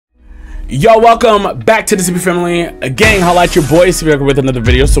Yo, welcome back to the CP family. Gang, holla at your boy CP with another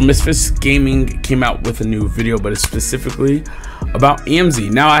video. So Misfits Gaming came out with a new video, but it's specifically about Aimsey.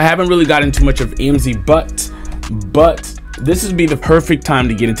 Now I haven't really gotten too much of Aimsey, but this would be the perfect time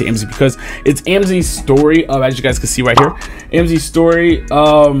to get into Aimsey because it's Aimsey's story. As you guys can see right here, Aimsey's story.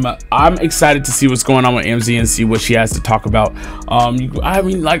 I'm excited to see what's going on with Aimsey and see what she has to talk about. I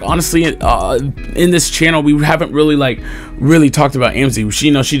mean, like, honestly, in this channel we haven't really talked about Aimsey.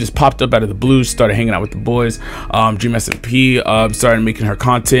 She just popped up out of the blue, started hanging out with the boys. DreamSMP started making her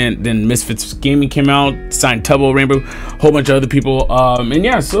content. Then Misfits Gaming came out, signed Tubbo, Ranboo, a whole bunch of other people. And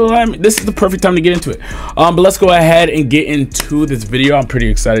yeah, so this is the perfect time to get into it. But let's go ahead and get into this video. I'm pretty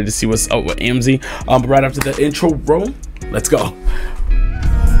excited to see what's up with Aimsey. But right after the intro roll, let's go.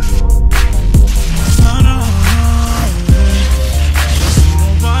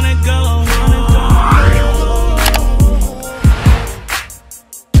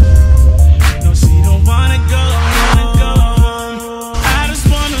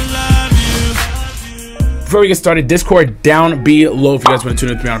 Before we get started, Discord down below if you guys want to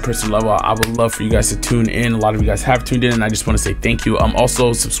tune in with me on a personal level. I would love for you guys to tune in. A lot of you guys have tuned in, and I just want to say thank you.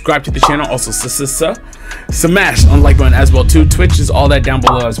 Also subscribe to the channel. Also smash on like button as well too. Twitch is all that down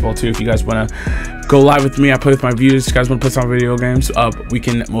below as well too. If you guys want to go live with me, I play with my viewers. If you guys want to play some video games, we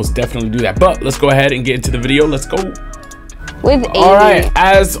can most definitely do that. But let's go ahead and get into the video. Let's go. All right,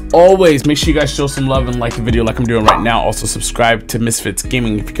 as always, make sure you guys show some love and like the video like I'm doing right now. Also subscribe to Misfits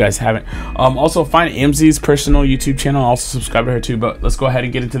Gaming if you guys haven't. Also find Aimsey's personal YouTube channel. Also subscribe to her too. But let's go ahead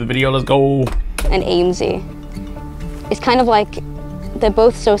and get into the video. Let's go. And Aimsey, it's kind of like they're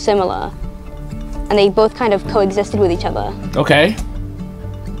both so similar and they both kind of coexisted with each other. Okay.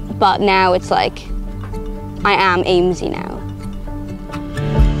 But now it's like I am Aimsey now.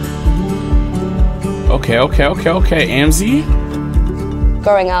 Okay. Aimsey.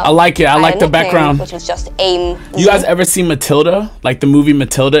 Growing up, I like it. I like the background. Which was just Aimsey. You guys ever seen Matilda? Like the movie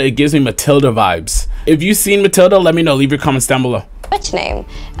Matilda? It gives me Matilda vibes. If you've seen Matilda, let me know. Leave your comments down below. Which name?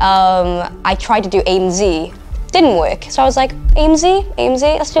 I tried to do Aimsey. Didn't work. So I was like, Aimsey,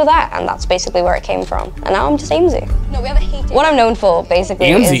 let's do that. And that's basically where it came from. And now I'm just Aimsey. No, we have a hate. What I'm known for,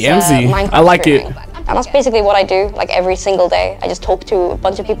 basically, is Aimsey. I like it. And that's basically what I do, like every single day. I just talk to a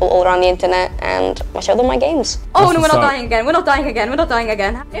bunch of people all around the internet and I show them my games. Oh no, we're not dying again. We're not dying again. We're not dying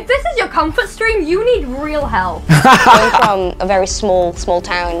again. If this is your comfort stream, you need real help. Going from a very small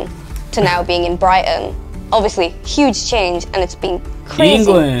town to now being in Brighton, obviously huge change, and it's been crazy.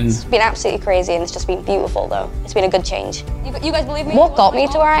 England. It's been absolutely crazy, and it's just been beautiful though. It's been a good change. You guys believe me? What got me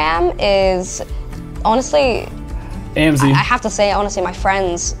to where I am is, honestly, Aimsey. I have to say, honestly, my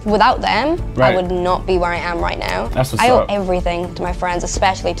friends, without them, I would not be where I am right now. That's what's I owe up. everything to my friends,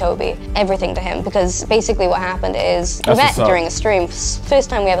 especially Toby. Everything to him, because basically what happened is we met during a stream, first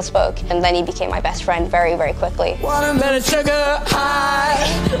time we ever spoke, and then he became my best friend very, very quickly.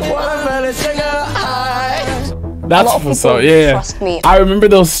 That's what's up, yeah. Trust me. I remember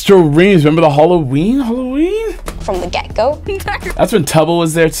those streams. Remember the Halloween? From the get-go. That's when Tubbo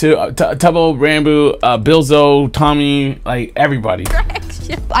was there too. Tubbo, Ranboo, Bilzo, Tommy, like everybody.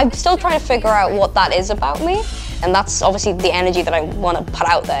 I'm still trying to figure out what that is about me, and that's obviously the energy that I want to put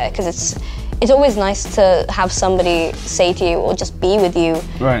out there, because it's always nice to have somebody say to you or just be with you,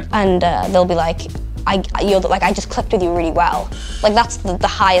 and they'll be like, I just clicked with you really well. Like that's the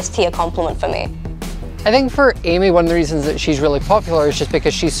highest tier compliment for me. I think for Amy, one of the reasons that she's really popular is just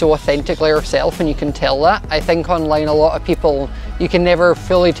because she's so authentically herself, and you can tell that. I think online a lot of people, you can never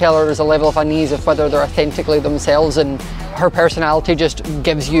fully tell her there's a level of unease of whether they're authentically themselves, and her personality just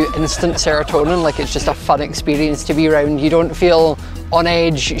gives you instant serotonin. Like, it's just a fun experience to be around. You don't feel on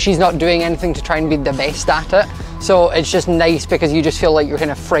edge. She's not doing anything to try and be the best at it. So it's just nice because you just feel like you're kind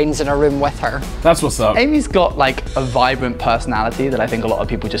of friends in a room with her. That's what's up. Amy's got like a vibrant personality that I think a lot of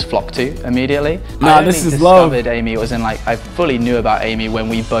people just flock to immediately. Nah, this is love. Amy was in like, I fully knew about Amy when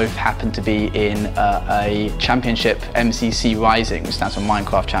we both happened to be in a championship, MCC Rising, which stands for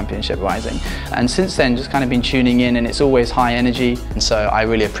Minecraft Championship Rising. And since then, just kind of been tuning in, and it's always high energy. And so I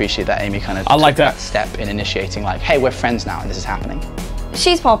really appreciate that Amy kind of took that step in initiating like, hey, we're friends now and this is happening.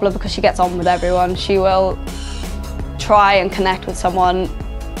 She's popular because she gets on with everyone. She will try and connect with someone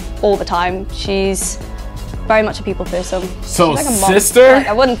all the time. She's very much a people person. So like a sister? Like,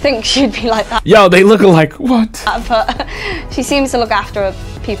 I wouldn't think she'd be like that. Yo, they look alike. What? But she seems to look after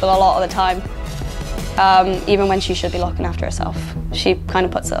people a lot of the time. Even when she should be looking after herself. She kind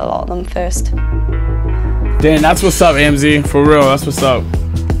of puts a lot of them first. Damn, that's what's up, Aimsey. For real, that's what's up.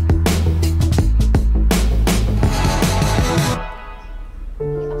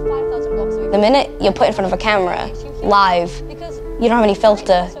 The minute you're put in front of a camera, live, you don't have any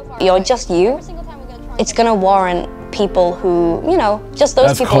filter. you're just you, it's gonna warrant people who, you know, just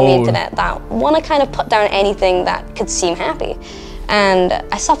those people on the internet that want to kind of put down anything that could seem happy. And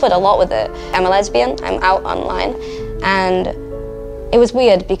I suffered a lot with it. I'm a lesbian, I'm out online, and it was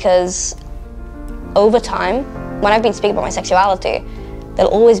weird because over time, when I've been speaking about my sexuality,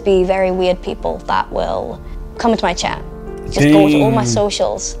 there'll always be very weird people that will come into my chat, just go to all my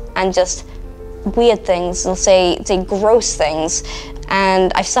socials and just weird things. They'll say gross things,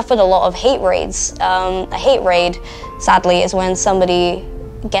 and I've suffered a lot of hate raids. A hate raid, sadly, is when somebody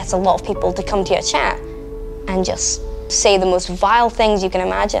gets a lot of people to come to your chat and just say the most vile things you can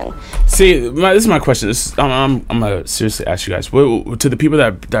imagine. See, this is my question. I'm gonna seriously ask you guys. To the people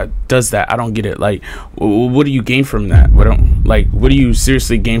that does that, I don't get it. Like, what do you gain from that? What do you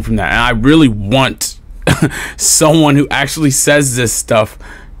seriously gain from that? And I really want someone who actually says this stuff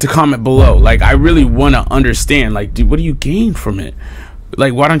to comment below. Like, I really want to understand. Like, dude, what do you gain from it?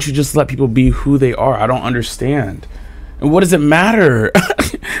 Like, why don't you just let people be who they are? I don't understand. And what does it matter?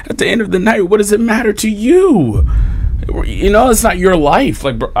 At the end of the night, what does it matter to you? You know, it's not your life.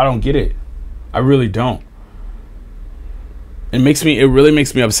 Like, bro, I don't get it. I really don't. It really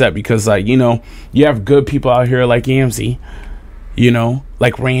makes me upset because, like, you know, you have good people out here like Aimsey, you know,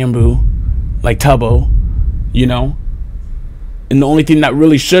 like Ranboo, like Tubbo, you know, and the only thing that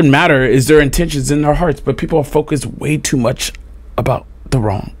really should matter is their intentions in their hearts. But people are focused way too much about the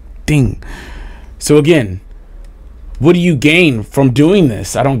wrong thing. So again, what do you gain from doing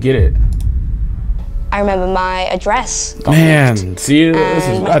this? I don't get it. I remember my address got leaked, see,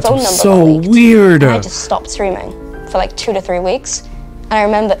 that's phone number so got leaked, weird. and I just stopped streaming for like 2 to 3 weeks. And I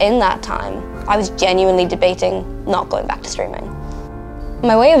remember in that time, I was genuinely debating not going back to streaming.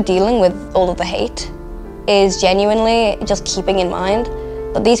 My way of dealing with all of the hate is genuinely just keeping in mind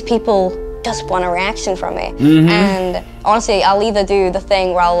that these people just want a reaction from me. And honestly, I'll either do the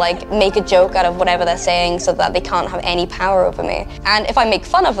thing where I'll like make a joke out of whatever they're saying so that they can't have any power over me. And if I make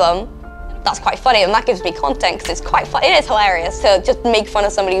fun of them, that's quite funny, and that gives me content because it's quite fun. It is hilarious to just make fun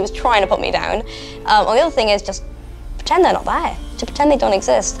of somebody who's trying to put me down. And the other thing is just pretend they're not there. Just pretend they don't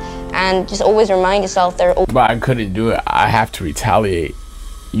exist, and just always remind yourself they're. But I couldn't do it. I have to retaliate.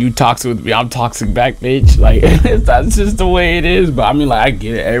 You toxic with me, I'm toxic back, bitch. Like, that's just the way it is. But I mean, like, I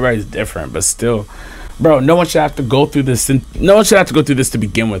get it. Everybody's different, but still, bro, no one should have to go through this. No one should have to go through this to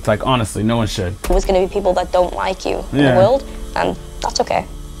begin with. Like, honestly, no one should. There's going to be people that don't like you in the world, and that's okay.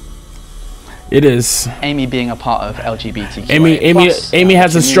 It is. Amy being a part of LGBTQ+, Amy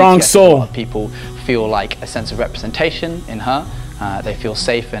has a strong soul. A lot of people feel like a sense of representation in her. They feel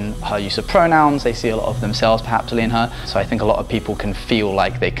safe in her use of pronouns. They see a lot of themselves perhaps in her. So I think a lot of people can feel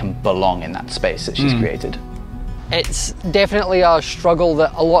like they can belong in that space that she's created. It's definitely a struggle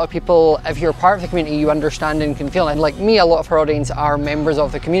that a lot of people, if you're part of the community, you understand and can feel. And like me, a lot of her audience are members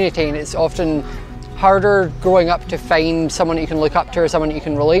of the community, and it's often harder growing up to find someone you can look up to or someone you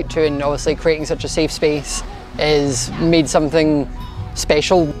can relate to, and obviously creating such a safe space is made something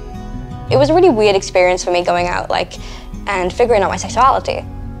special. It was a really weird experience for me going out and figuring out my sexuality,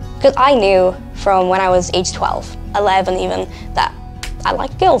 because I knew from when I was age 12, 11 even, that I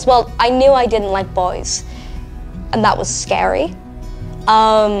liked girls. Well, I knew I didn't like boys, and that was scary.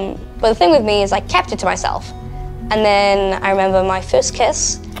 But the thing with me is I kept it to myself. And then I remember my first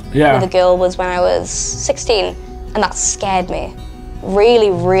kiss with a girl was when I was 16, and that scared me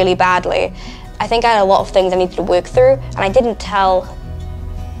really, really badly. I think I had a lot of things I needed to work through, and I didn't tell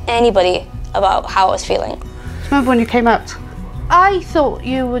anybody about how I was feeling. Remember when you came out? I thought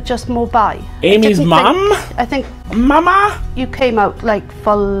you were just more bi. Amy's mom? I think Mama? You came out like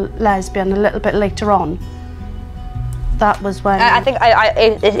full lesbian a little bit later on. That was when... I think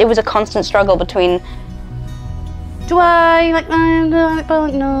it was a constant struggle between... Do I like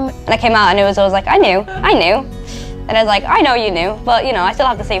no? And I came out and I was like, I knew. And I was like, I know you knew, but you know, I still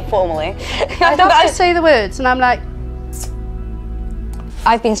have to say it formally. I have to say the words, and I'm like...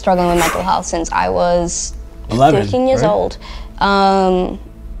 I've been struggling with mental health since I was 13 years old.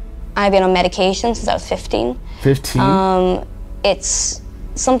 I've been on medication since I was 15. 15? It's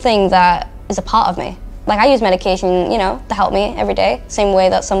something that is a part of me. Like, I use medication, you know, to help me every day, same way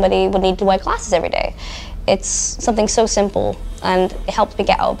that somebody would need to wear glasses every day. It's something so simple, and it helps me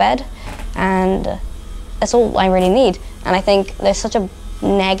get out of bed, and that's all I really need. And I think there's such a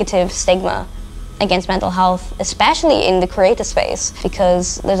negative stigma against mental health, especially in the creator space,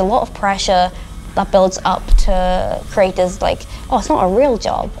 because there's a lot of pressure that builds up to creators, like, oh, it's not a real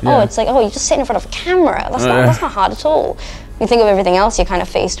job. Yeah. Oh, it's like, oh, you just sit in front of a camera. That's not hard at all. You think of everything else you're kind of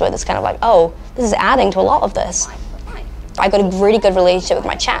faced with, it's kind of like, oh, this is adding to a lot of this. I got a really good relationship with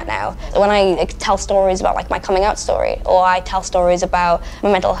my chat now. When I tell stories about like my coming out story, or I tell stories about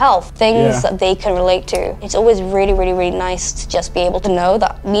my mental health, things that they can relate to, it's always really, really, really nice to just be able to know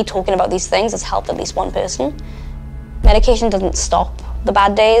that me talking about these things has helped at least one person. Medication doesn't stop the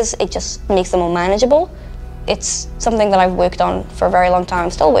bad days, it just makes them more manageable. It's something that I've worked on for a very long time.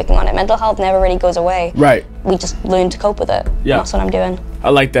 I'm still working on it. Mental health never really goes away. Right. We just learn to cope with it. Yeah. That's what I'm doing. I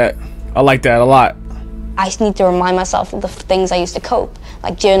like that. I like that a lot. I just need to remind myself of the things I used to cope,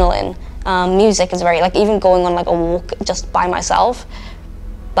 like journaling. Music is very, like even going on like a walk just by myself,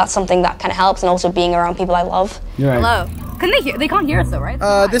 that's something that kind of helps, and also being around people I love. Right. Hello. Couldn't they hear? They can't hear us though, right?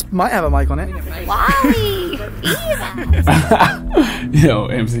 This might have a mic on it. Wally! Yo,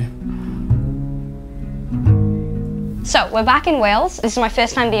 Aimsey. So, we're back in Wales. This is my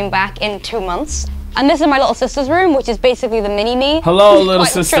first time being back in 2 months. And this is my little sister's room, which is basically the mini-me. Hello, little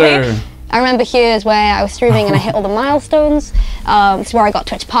sister. Literally. I remember here is where I was streaming and I hit all the milestones. It's where I got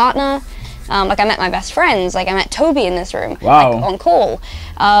Twitch partner. Like I met my best friends. Like I met Toby in this room. Wow. Like, on call.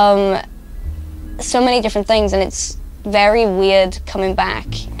 So many different things, and it's very weird coming back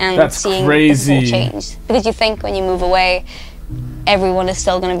and seeing this all change. Because you think when you move away, everyone is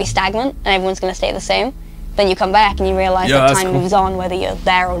still going to be stagnant and everyone's going to stay the same. Then you come back and you realise that time moves on whether you're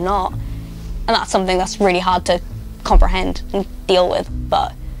there or not. And that's something that's really hard to comprehend and deal with.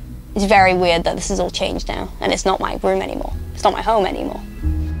 But it's very weird that this has all changed now, and it's not my room anymore. It's not my home anymore.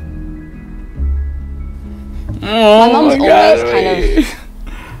 My mum's always kind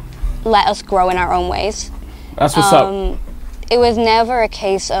of let us grow in our own ways. That's what's up. It was never a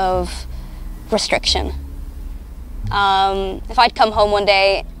case of restriction. If I'd come home one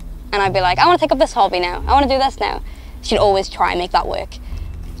day and I'd be like, I want to take up this hobby now, I want to do this now, she'd always try and make that work.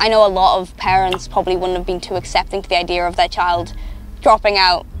 I know a lot of parents probably wouldn't have been too accepting to the idea of their child dropping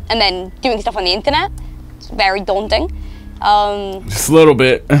out and then doing stuff on the internet. It's very daunting. Just a little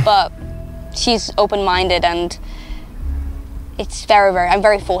bit. But she's open-minded, and it's I'm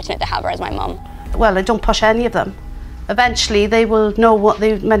very fortunate to have her as my mum. Well, I don't push any of them. Eventually they will know what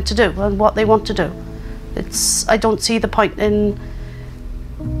they're meant to do and what they want to do. I don't see the point in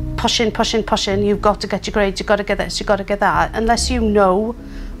pushing. You've got to get your grades, you've got to get this, you've got to get that, unless you know.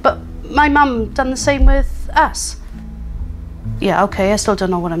 But my mum done the same with us. Yeah, okay, I still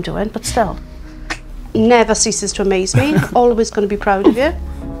don't know what I'm doing, but still. Never ceases to amaze me. Always going to be proud of you.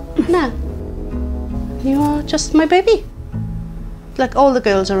 No. You are just my baby. Like, all the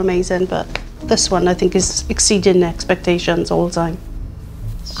girls are amazing, but this one I think is exceeding expectations all the time.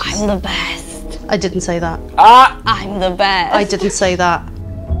 I'm the best. I didn't say that. I'm the best. I didn't say that.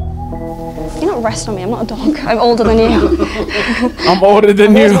 You're not resting on me, I'm not a dog. I'm older than you. I'm older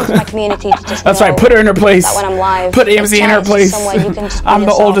than you. I want my community to just That's right, put her in her place. That when I'm live, put Aimsey in her place. Somewhere you can just I'm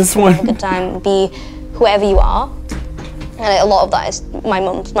the oldest one. Have a good time, be whoever you are. And a lot of that is my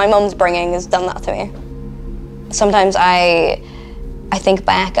mum's. My mum's bringing has done that to me. Sometimes I think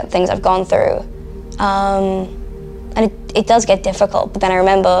back at things I've gone through, and it does get difficult, but then I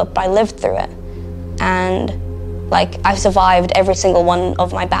remember I lived through it. And like, I've survived every single one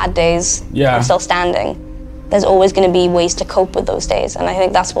of my bad days. Yeah. I'm still standing. There's always going to be ways to cope with those days, and I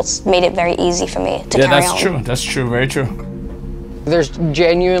think that's what's made it very easy for me to carry on. Yeah, that's true. That's true. Very true. There's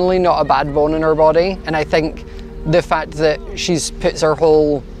genuinely not a bad bone in her body, and I think the fact that she's puts her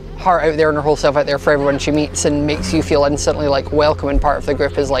whole heart out there and her whole self out there for everyone she meets and makes you feel instantly like welcome and part of the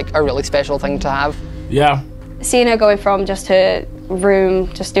group is like a really special thing to have. Yeah. Seeing her going from just her room,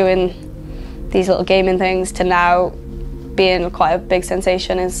 just doing these little gaming things, to now being quite a big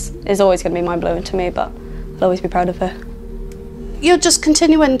sensation is always going to be mind-blowing to me, but I'll always be proud of her. You're just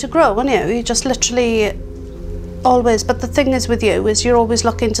continuing to grow, aren't you? You just literally always, but the thing is with you is you're always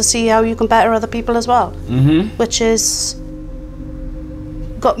looking to see how you can better other people as well, which is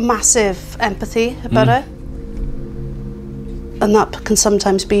got massive empathy about it, and that can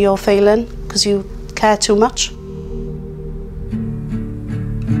sometimes be your failing because you care too much.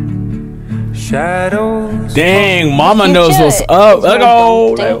 Shadows. Dang, mama knows what's up. Let's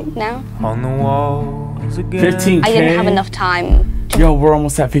go. Now. On the walls again. 15K. I didn't have enough time. Yo, we're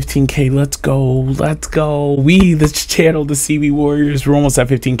almost at 15K. Let's go. Let's go. We, the channel, the CB Warriors, we're almost at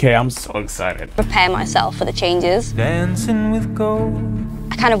 15K. I'm so excited. Prepare myself for the changes. Dancing with gold.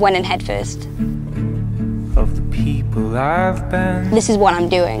 I kind of went in head first. Of the people I've been. This is what I'm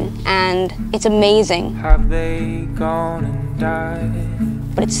doing, and it's amazing. Have they gone and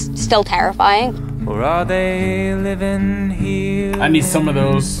died? But it's still terrifying. Or are they living here? I need some of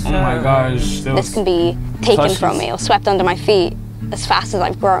those. Oh my gosh. This can be taken from me or swept under my feet as fast as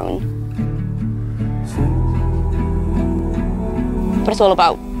I've grown. But it's all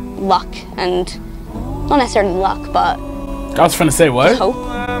about luck, and not necessarily luck, but I was finna say what? Hope.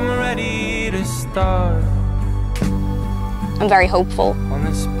 I'm ready to start I'm very hopeful. on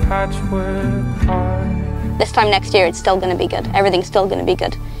this patchwork heart. This time next year, it's still going to be good. Everything's still going to be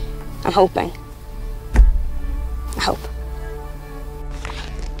good. I'm hoping. I hope.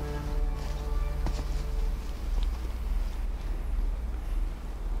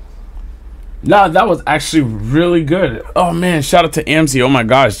 No, that was actually really good. Oh man, shout out to Aimsey. Oh my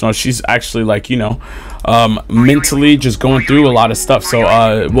gosh, no, she's actually like, you know, mentally just going through a lot of stuff. So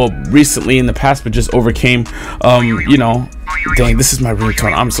well, recently in the past, but just overcame, you know, dang, this is my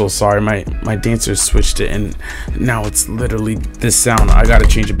ringtone. I'm so sorry. My dancer switched it and now it's literally this sound. I gotta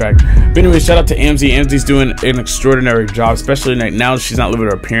change it back. But anyway, shout out to Aimsey. Aimsey's doing an extraordinary job, especially like now she's not living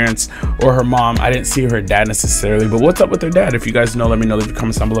with her parents or her mom. I didn't see her dad necessarily, but what's up with her dad? If you guys know, let me know. Leave your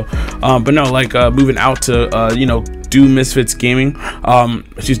comments down below. But no, like moving out to you know, do Misfits gaming.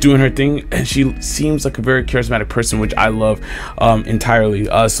 She's doing her thing and she seems like a very charismatic person, which I love entirely.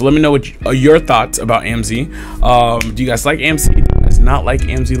 So let me know what your thoughts about Aimsey. Do you guys like Aimsey? Do you guys not like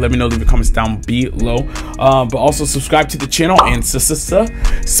Aimsey? Let me know. Leave your comments down below. But also subscribe to the channel and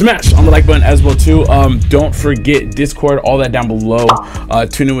smash on the like button as well too. Don't forget Discord, all that down below.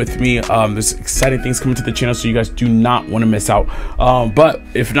 Tune in with me. There's exciting things coming to the channel, so you guys do not want to miss out. But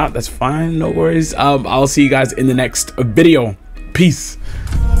if not, that's fine. No worries. I'll see you guys in the next video. Peace.